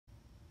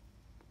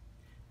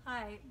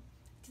Hi,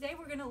 today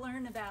we're going to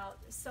learn about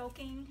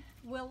soaking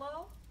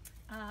willow.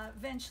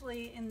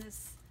 Eventually in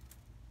this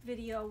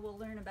video we'll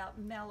learn about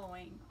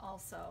mellowing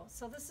also.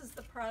 So this is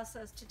the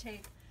process to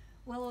take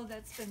willow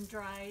that's been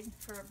dried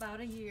for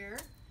about a year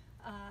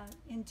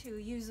into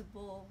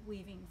usable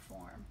weaving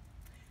form.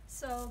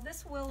 So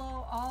this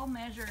willow all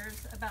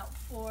measures about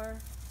 4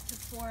 to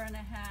 4.5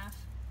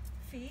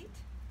 feet.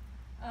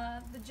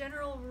 The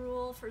general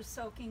rule for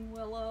soaking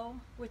willow,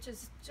 which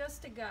is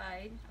just a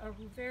guide, a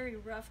very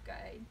rough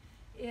guide,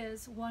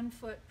 is 1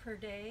 foot per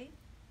day.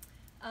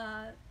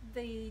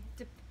 The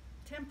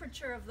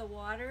temperature of the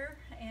water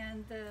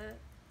and the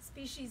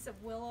species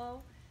of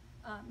willow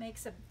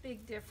makes a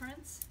big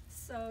difference,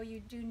 so you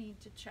do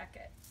need to check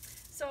it.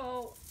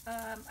 So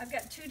I've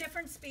got 2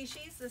 different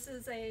species. This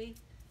is a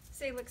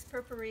Salix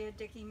purpurea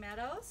Dickey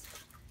Meadows.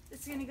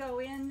 It's going to go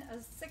in a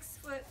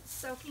 6-foot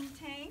soaking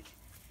tank.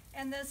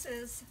 And this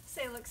is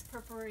Salix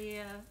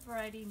purpurea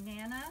variety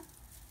Nana,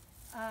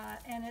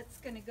 and it's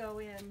going to go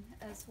in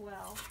as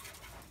well.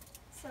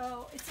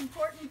 So it's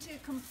important to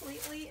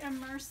completely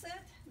immerse it.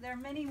 There are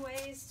many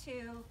ways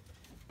to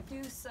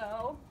do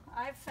so.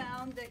 I've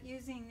found that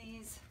using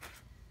these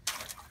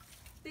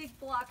big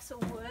blocks of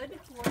wood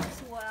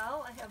works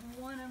well. I have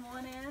one on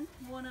one end,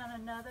 one on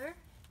another.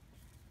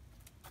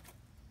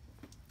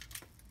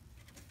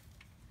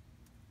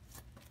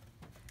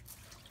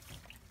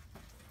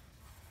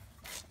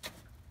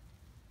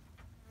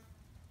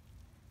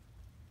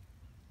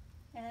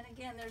 And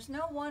again, there's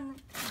no one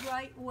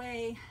right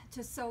way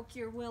to soak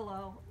your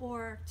willow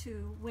or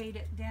to weight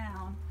it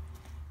down.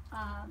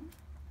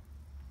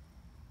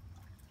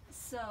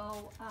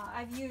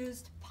 I've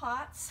used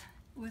pots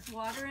with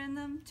water in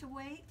them to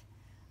weight.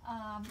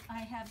 I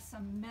have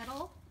some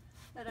metal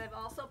that I've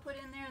also put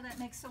in there that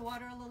makes the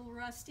water a little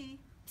rusty.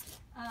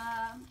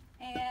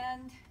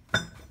 And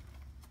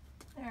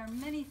there are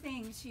many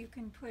things you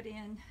can put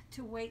in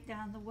to weight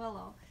down the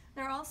willow.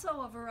 There are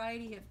also a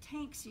variety of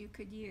tanks you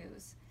could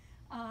use.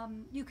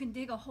 You can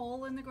dig a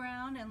hole in the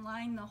ground and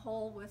line the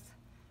hole with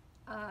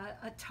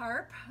a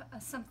tarp,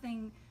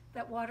 something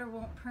that water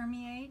won't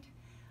permeate.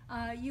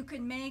 You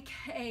can make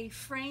a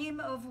frame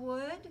of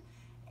wood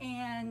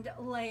and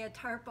lay a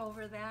tarp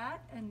over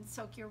that and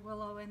soak your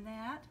willow in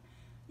that.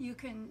 You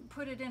can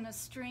put it in a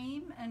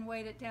stream and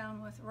weight it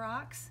down with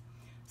rocks.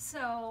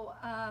 So,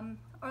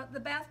 or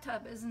the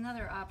bathtub is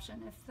another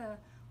option if the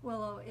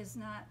willow is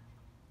not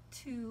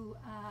too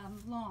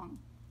long.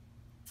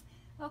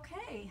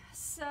 Okay,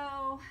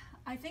 so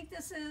I think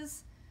this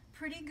is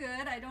pretty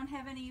good. I don't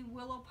have any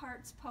willow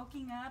parts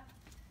poking up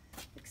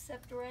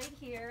except right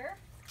here,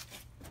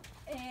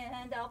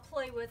 and I'll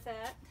play with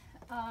that.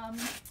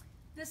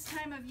 This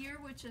time of year,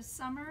 which is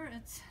summer,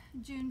 it's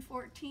June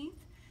 14th,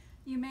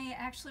 you may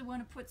actually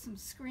want to put some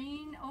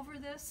screen over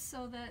this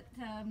so that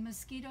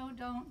mosquito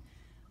don't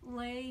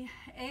lay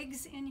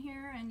eggs in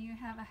here and you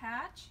have a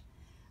hatch.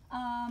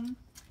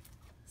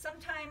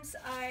 Sometimes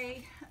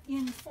I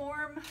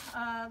inform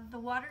the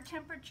water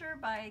temperature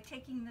by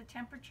taking the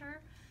temperature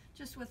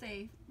just with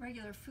a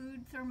regular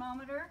food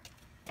thermometer.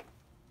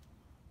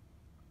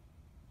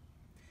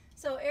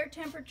 So air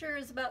temperature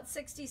is about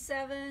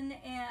 67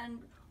 and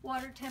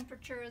water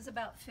temperature is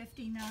about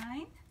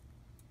 59.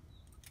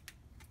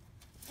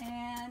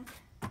 And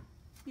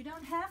you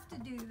don't have to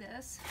do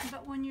this,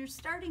 but when you're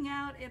starting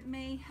out, it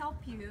may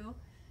help you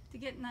to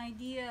get an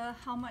idea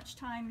how much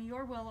time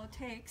your willow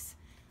takes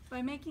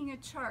by making a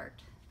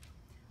chart.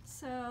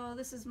 So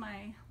this is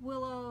my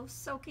willow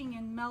soaking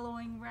and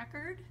mellowing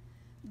record,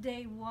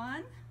 day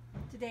 1,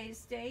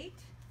 today's date.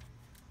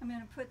 I'm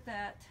going to put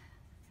that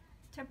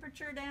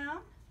temperature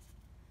down,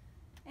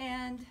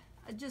 and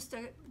just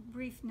a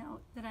brief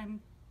note that I'm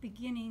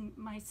beginning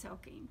my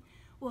soaking.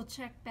 We'll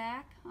check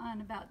back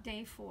on about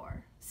day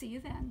 4. See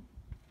you then.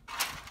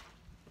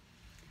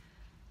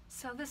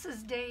 So this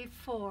is day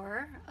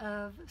 4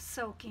 of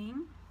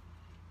soaking,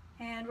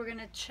 and we're going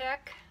to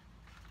check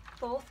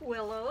both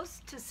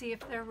willows to see if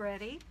they're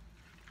ready.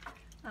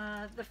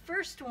 The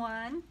first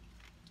one,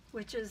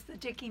 which is the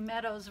Dickey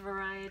Meadows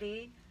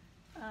variety,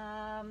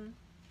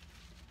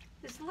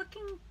 is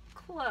looking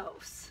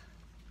close.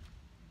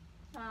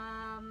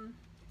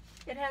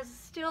 It has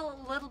still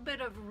a little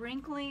bit of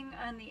wrinkling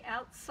on the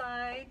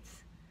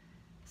outsides,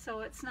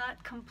 so it's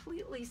not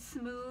completely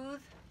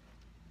smooth.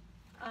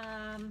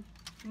 I'm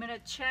going to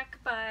check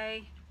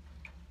by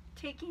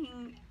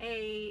taking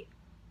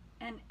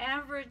an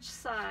average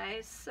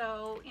size.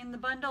 So in the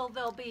bundle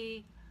there'll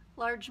be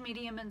large,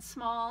 medium, and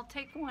small.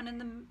 Take one in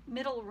the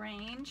middle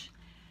range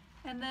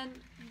and then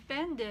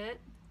bend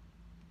it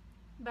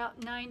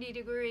about 90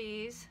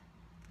 degrees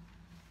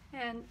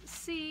and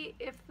see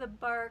if the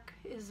bark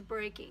is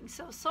breaking.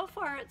 So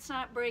far it's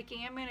not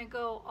breaking. I'm going to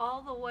go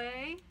all the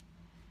way,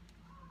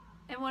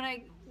 and when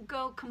I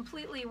go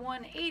completely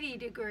 180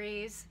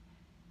 degrees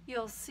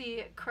you'll see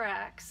it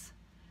cracks.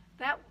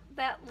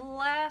 That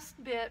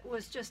last bit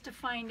was just to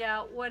find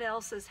out what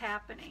else is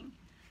happening.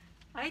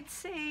 I'd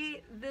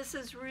say this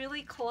is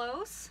really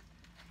close.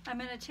 I'm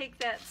going to take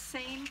that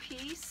same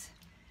piece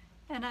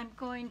and I'm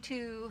going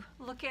to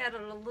look at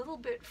it a little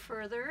bit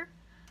further.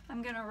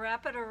 I'm going to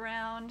wrap it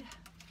around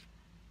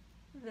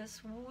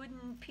this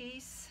wooden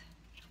piece.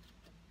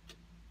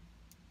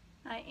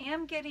 I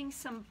am getting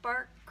some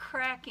bark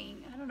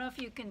cracking. I don't know if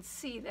you can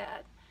see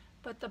that,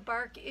 but the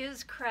bark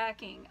is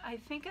cracking. I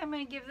think I'm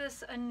going to give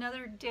this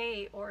another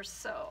day or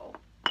so.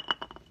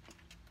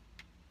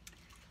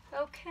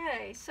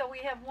 Okay, so we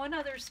have one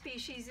other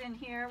species in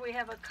here. We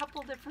have a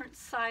couple different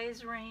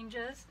size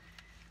ranges.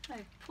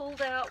 I've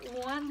pulled out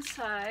one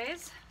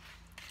size,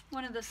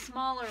 one of the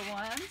smaller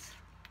ones,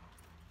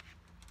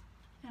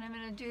 and I'm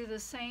going to do the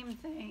same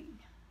thing.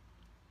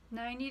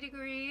 90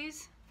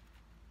 degrees,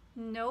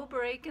 no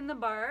break in the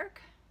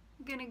bark.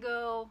 I'm going to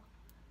go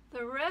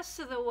the rest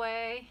of the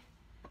way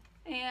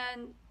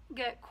and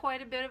get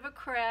quite a bit of a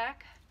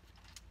crack.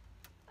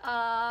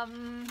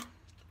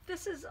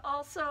 This is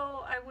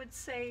also, I would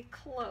say,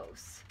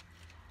 close.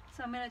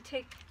 So I'm going to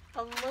take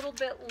a little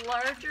bit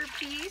larger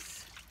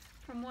piece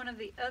from one of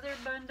the other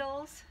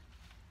bundles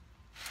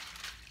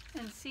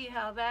and see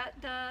how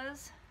that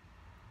does.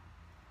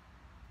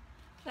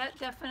 That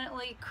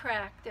definitely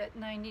cracked at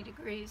 90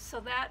 degrees,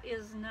 so that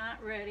is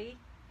not ready.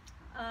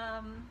 I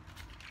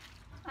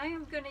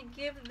am going to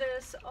give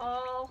this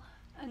all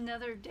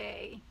another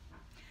day.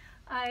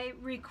 I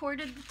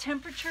recorded the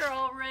temperature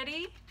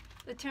already.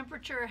 The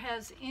temperature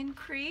has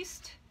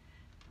increased.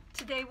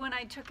 Today when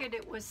I took it,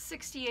 it was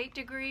 68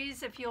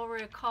 degrees. If you'll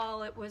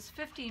recall, it was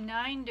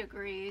 59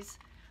 degrees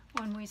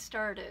when we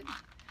started.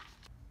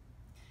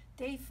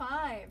 Day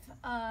 5.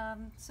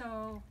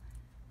 So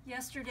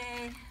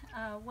yesterday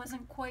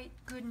wasn't quite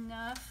good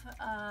enough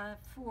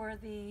for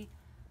the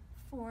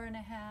 4.5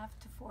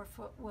 to 4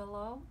 foot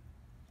willow.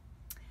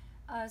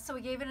 So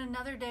we gave it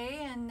another day,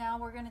 and now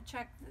we're going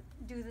to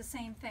do the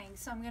same thing.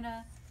 So I'm going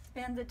to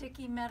bend the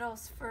Dickey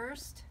Meadows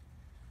first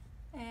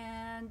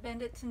and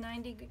bend it to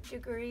 90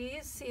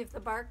 degrees, see if the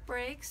bark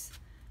breaks.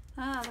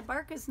 The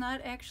bark is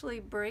not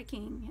actually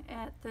breaking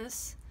at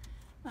this.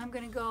 I'm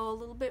going to go a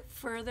little bit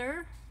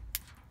further.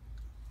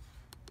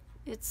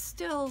 It's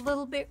still a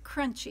little bit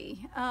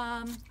crunchy.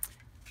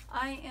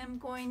 I am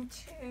going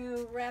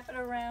to wrap it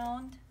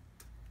around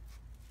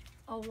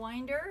a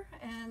winder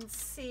and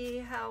see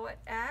how it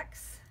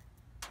acts.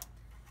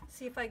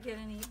 See if I get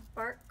any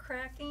bark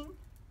cracking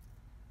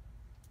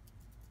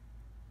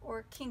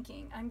or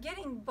kinking. I'm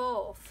getting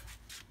both.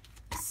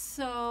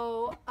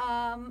 So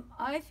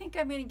I think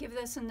I'm going to give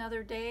this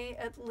another day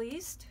at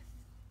least.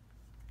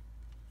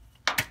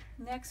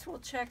 Next we'll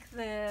check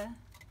the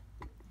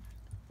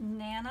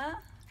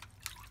Nana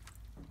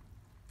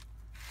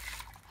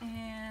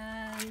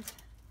and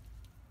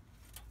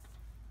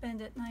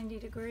bend it 90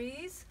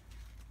 degrees.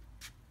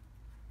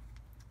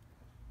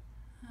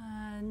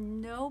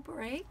 No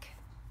break.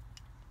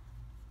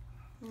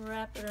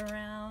 Wrap it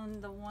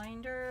around the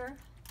winder.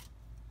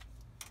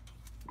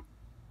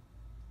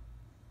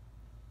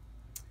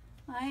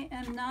 I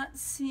am not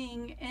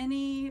seeing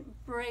any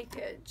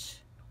breakage,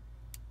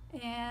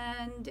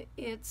 and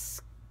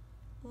it's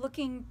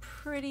looking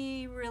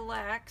pretty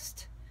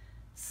relaxed,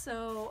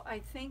 so I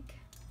think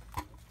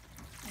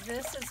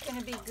this is going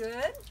to be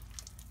good.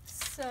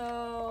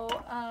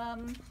 So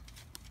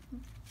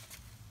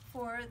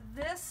for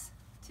this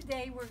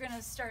today, we're going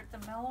to start the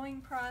mellowing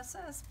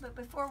process, but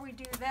before we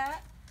do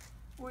that,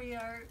 we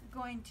are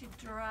going to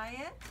dry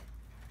it.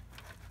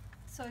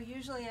 So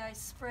usually I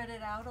spread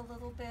it out a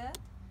little bit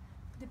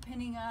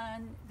depending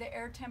on the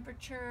air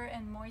temperature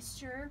and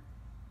moisture.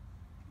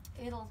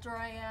 It'll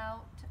dry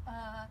out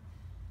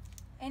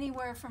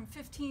anywhere from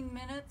 15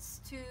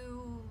 minutes to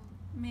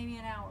maybe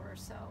an hour or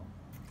so.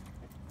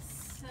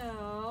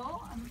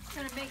 So I'm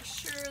going to make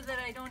sure that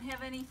I don't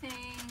have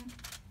anything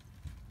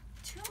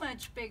too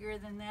much bigger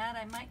than that.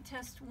 I might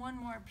test one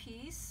more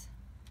piece.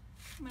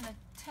 I'm going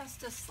to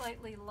test a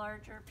slightly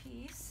larger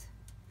piece.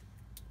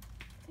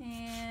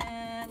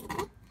 And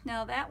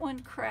now that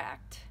one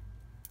cracked.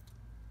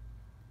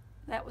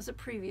 That was a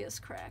previous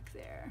crack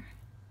there.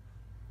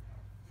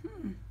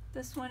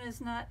 This one is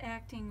not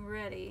acting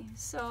ready.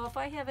 So if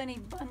I have any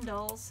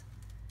bundles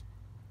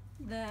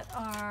that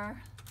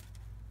are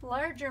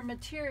larger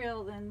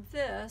material than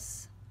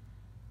this,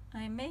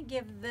 I may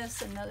give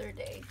this another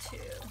day too.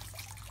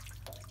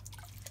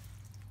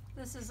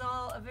 This is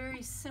all a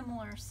very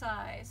similar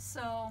size,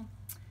 so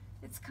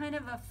it's kind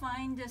of a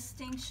fine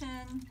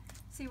distinction.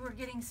 See, we're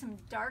getting some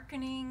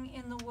darkening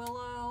in the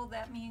willow.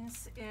 That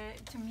means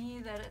to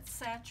me that it's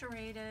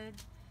saturated.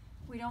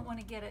 We don't want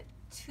to get it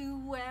too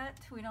wet.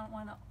 We don't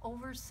want to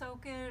over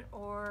soak it,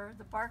 or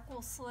the bark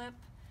will slip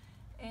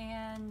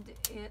and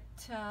it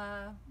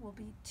will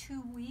be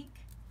too weak.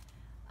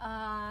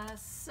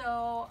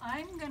 So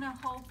I'm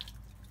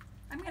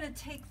gonna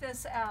take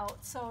this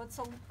out. So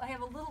I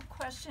have a little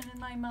question in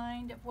my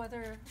mind of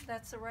whether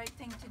that's the right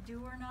thing to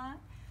do or not.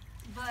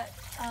 But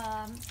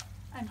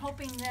I'm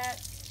hoping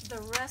that the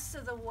rest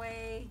of the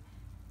way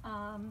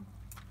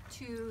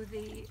to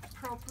the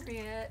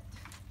appropriate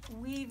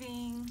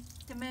weaving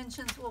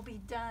dimensions will be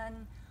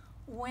done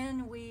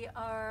when we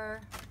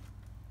are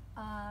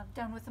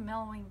done with the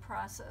mellowing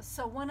process.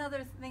 So one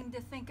other thing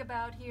to think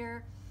about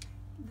here,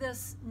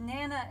 this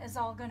Nana is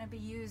all going to be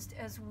used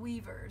as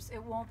weavers.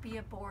 It won't be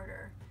a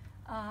border.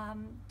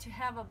 To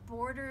have a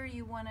border,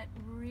 you want it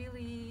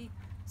really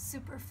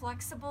super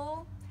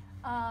flexible,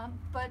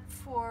 but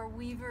for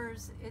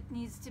weavers it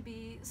needs to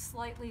be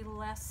slightly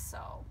less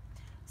so.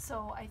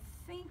 So I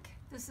think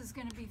this is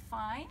going to be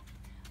fine,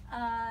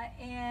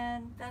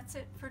 and that's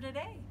it for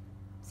today.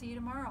 See you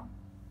tomorrow.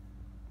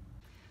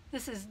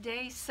 This is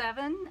day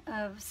 7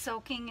 of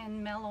soaking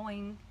and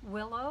mellowing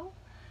willow.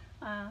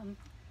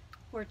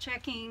 We're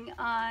checking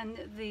on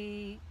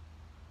the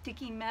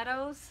Dickey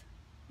Meadows,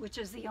 which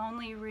is the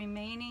only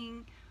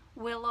remaining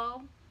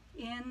willow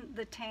in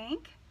the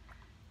tank.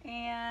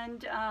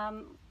 And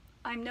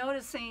I'm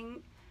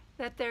noticing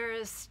that there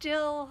is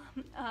still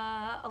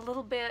a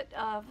little bit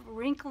of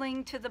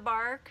wrinkling to the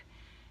bark.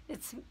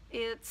 It's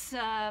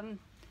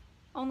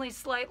only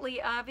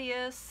slightly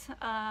obvious,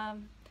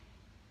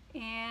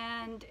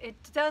 and it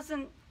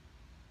doesn't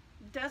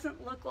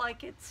look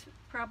like it's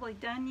probably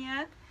done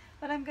yet.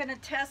 But I'm going to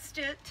test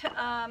it,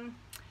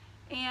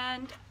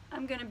 and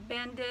I'm going to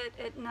bend it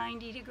at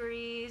 90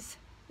 degrees.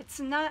 It's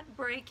not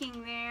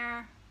breaking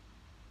there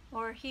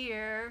or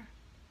here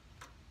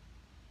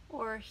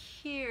or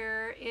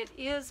here. It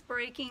is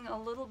breaking a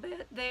little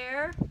bit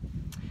there.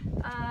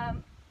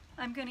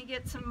 I'm going to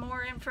get some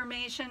more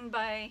information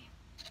by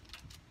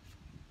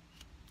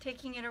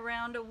taking it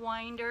around a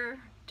winder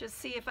to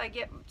see if I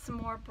get some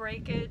more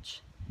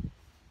breakage.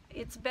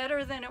 It's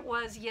better than it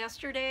was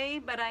yesterday,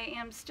 but I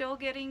am still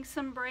getting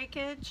some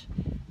breakage.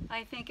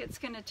 I think it's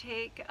going to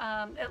take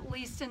at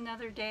least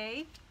another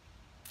day.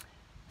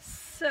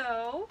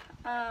 So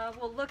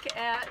we'll look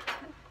at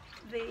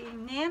the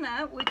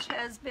Nana, which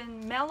has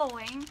been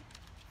mellowing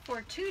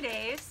for 2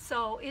 days,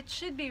 so it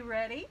should be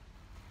ready.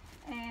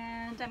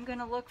 And I'm going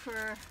to look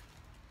for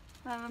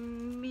a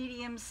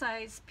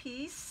medium-sized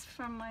piece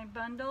from my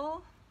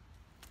bundle.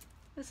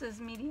 This is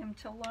medium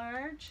to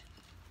large.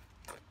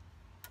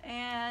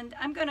 And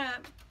I'm going to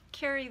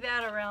carry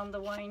that around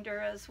the winder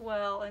as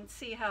well and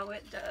see how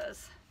it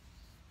does.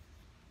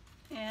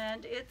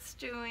 And it's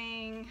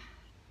doing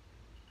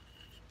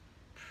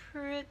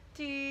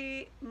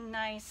pretty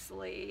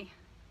nicely.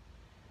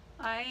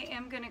 I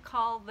am going to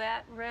call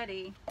that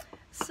ready.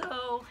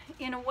 So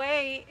in a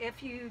way,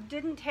 if you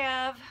didn't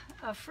have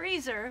a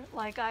freezer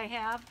like I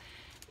have,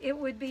 it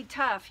would be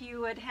tough. You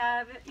would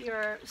have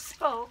your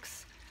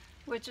spokes,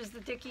 which is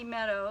the Dickey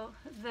Meadow,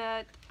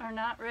 that are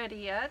not ready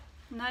yet.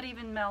 Not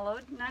even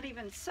mellowed, not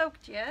even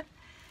soaked yet,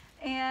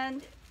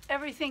 and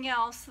everything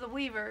else, the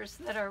weavers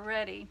that are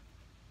ready.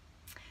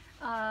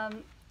 The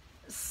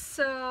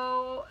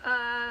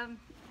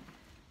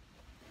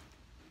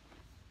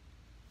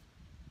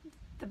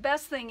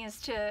best thing is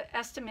to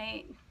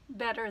estimate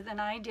better than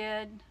I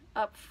did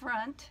up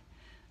front.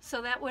 So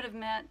that would have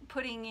meant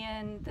putting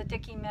in the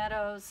Dickey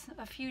Meadows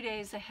a few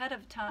days ahead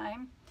of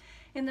time.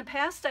 In the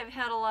past, I've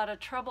had a lot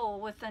of trouble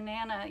with the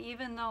Nana,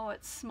 even though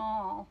it's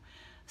small.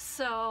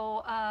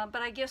 So,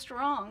 but I guessed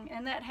wrong,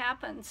 and that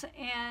happens.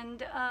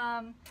 And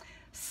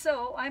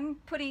so I'm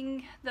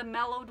putting the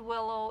mellowed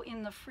willow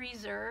in the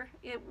freezer.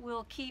 It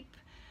will keep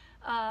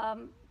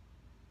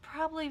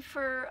probably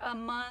for a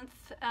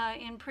month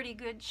in pretty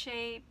good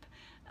shape.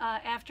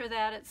 After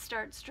that, it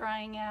starts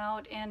drying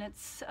out, and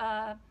it's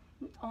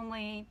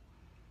only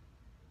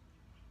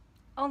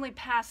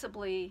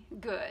passably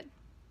good.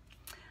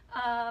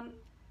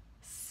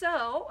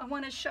 So I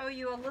want to show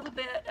you a little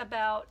bit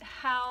about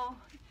how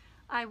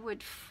I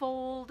would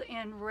fold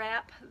and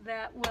wrap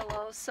that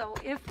willow. So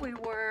if we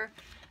were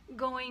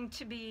going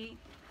to be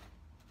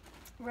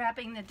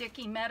wrapping the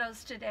Dickey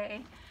Meadows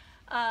today,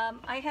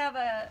 I have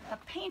a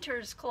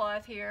painter's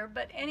cloth here,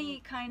 but any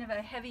kind of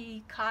a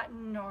heavy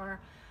cotton or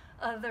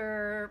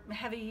other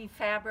heavy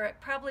fabric,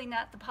 probably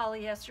not the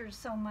polyester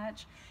so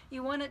much.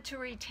 You want it to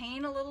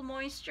retain a little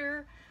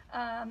moisture,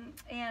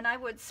 and I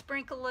would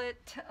sprinkle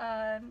it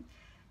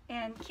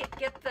and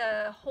get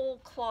the whole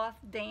cloth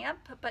damp,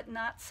 but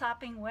not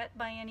sopping wet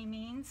by any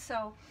means.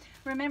 So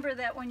remember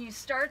that when you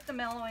start the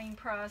mellowing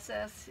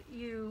process,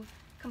 you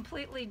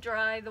completely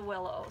dry the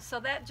willow.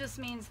 So that just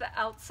means the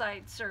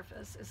outside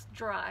surface is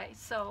dry.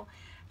 So,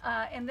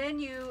 and then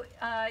you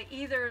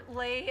either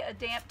lay a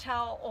damp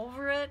towel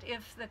over it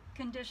if the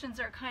conditions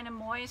are kind of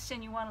moist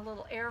and you want a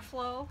little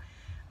airflow,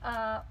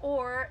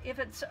 or if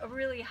it's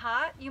really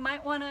hot, you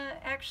might want to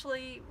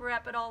actually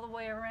wrap it all the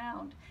way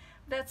around.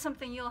 That's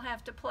something you'll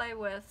have to play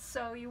with.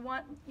 So you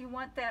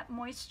want that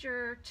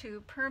moisture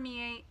to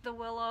permeate the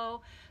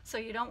willow, so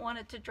you don't want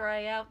it to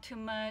dry out too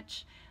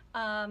much,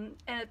 and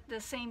at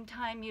the same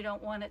time you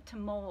don't want it to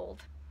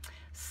mold.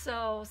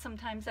 So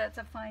sometimes that's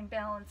a fine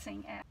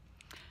balancing act.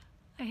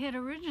 I had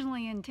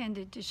originally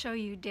intended to show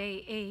you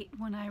day 8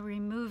 when I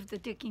removed the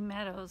Dickey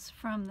Meadows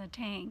from the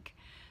tank,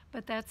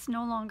 but that's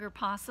no longer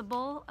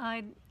possible.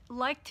 I'd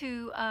like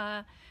to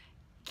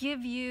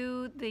give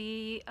you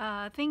the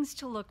things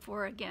to look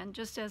for again,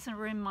 just as a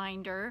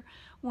reminder,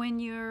 when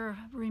you're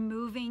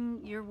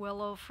removing your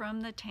willow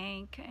from the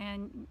tank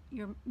and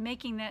you're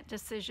making that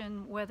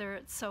decision whether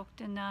it's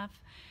soaked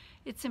enough.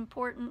 It's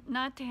important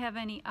not to have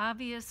any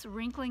obvious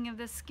wrinkling of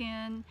the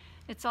skin.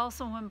 It's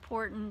also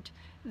important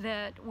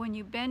that when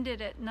you bend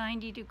it at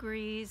 90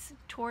 degrees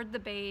toward the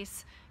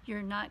base,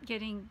 you're not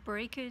getting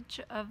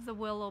breakage of the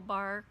willow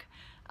bark.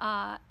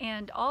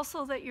 And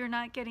also that you're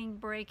not getting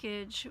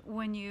breakage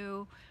when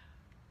you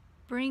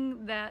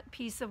bring that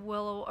piece of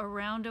willow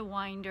around a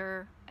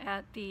winder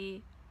at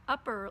the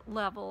upper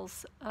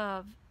levels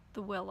of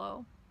the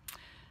willow.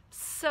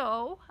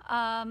 So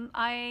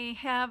I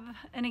have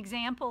an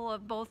example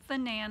of both the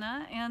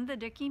Nana and the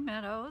Dickey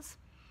Meadows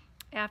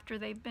after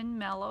they've been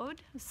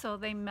mellowed. So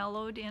they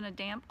mellowed in a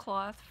damp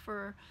cloth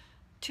for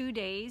 2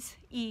 days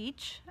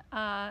each,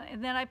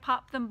 and then I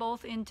popped them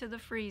both into the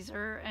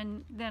freezer,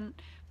 and then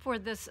for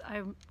this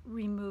I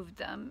removed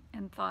them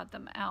and thawed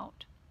them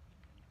out.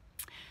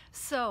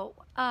 So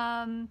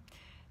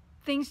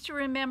things to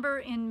remember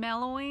in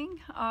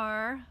mellowing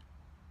are: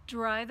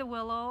 dry the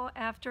willow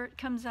after it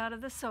comes out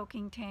of the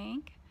soaking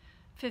tank,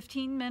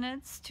 15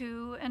 minutes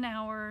to an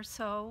hour or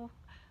so,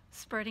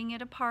 spreading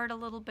it apart a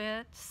little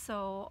bit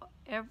so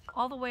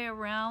all the way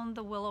around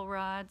the willow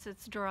rods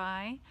it's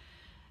dry.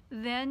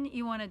 Then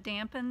you want to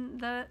dampen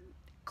the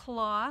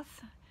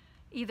cloth,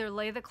 either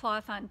lay the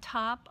cloth on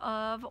top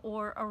of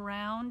or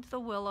around the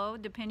willow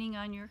depending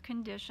on your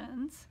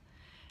conditions,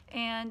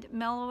 and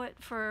mellow it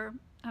for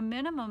a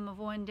minimum of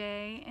 1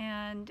 day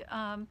and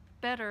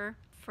better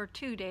for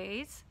 2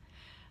 days.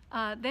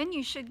 Then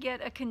you should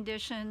get a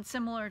condition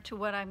similar to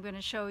what I'm going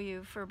to show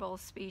you for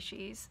both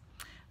species.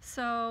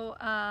 So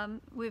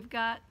we've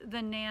got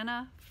the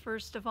Nana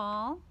first of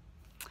all,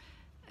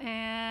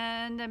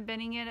 and I'm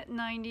bending it at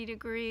 90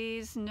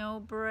 degrees, no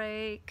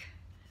break,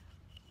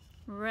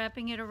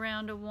 wrapping it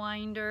around a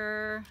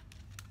winder,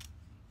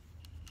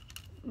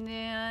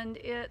 and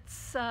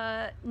it's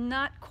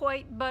not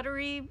quite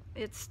buttery.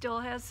 It still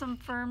has some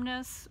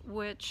firmness,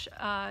 which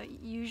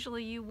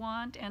usually you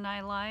want and I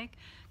like.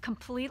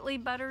 Completely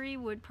buttery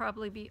would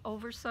probably be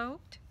over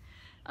soaked.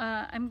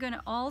 I'm going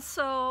to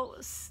also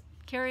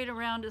carry it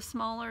around a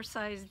smaller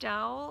size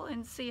dowel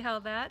and see how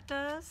that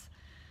does.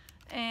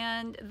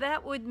 And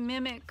that would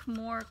mimic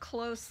more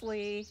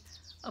closely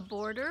a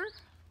border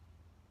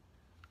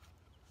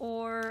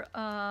or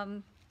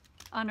on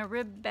a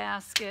rib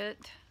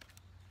basket,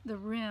 the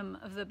rim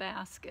of the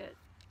basket.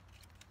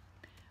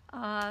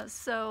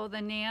 So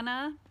the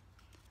Nana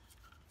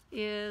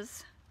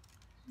is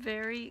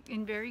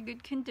in very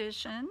good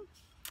condition.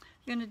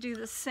 I'm going to do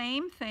the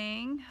same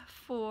thing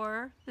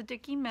for the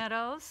Dickey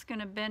Meadows.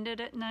 Going to bend it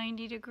at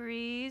 90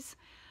 degrees,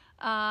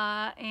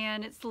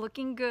 and it's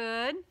looking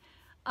good.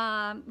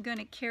 I'm going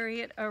to carry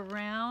it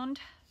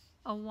around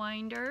a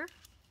winder,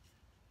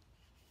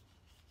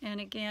 and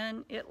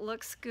again, it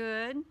looks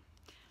good.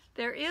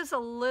 There is a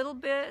little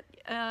bit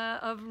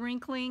of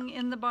wrinkling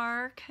in the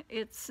bark.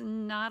 It's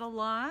not a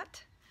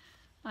lot.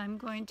 I'm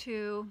going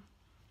to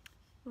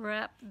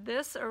wrap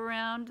this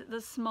around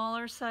the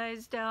smaller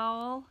size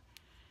dowel,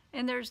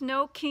 and there's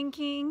no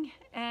kinking,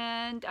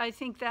 and I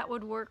think that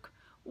would work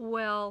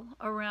well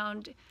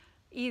around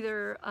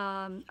either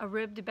a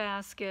ribbed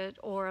basket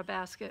or a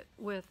basket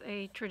with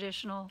a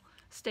traditional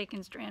stake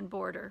and strand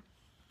border.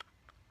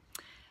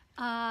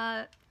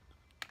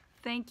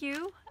 Thank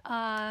you.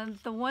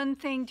 The one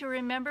thing to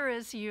remember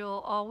is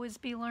you'll always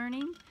be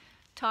learning.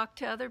 Talk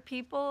to other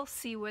people,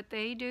 see what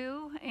they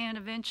do, and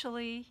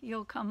eventually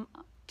you'll come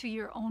to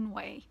your own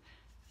way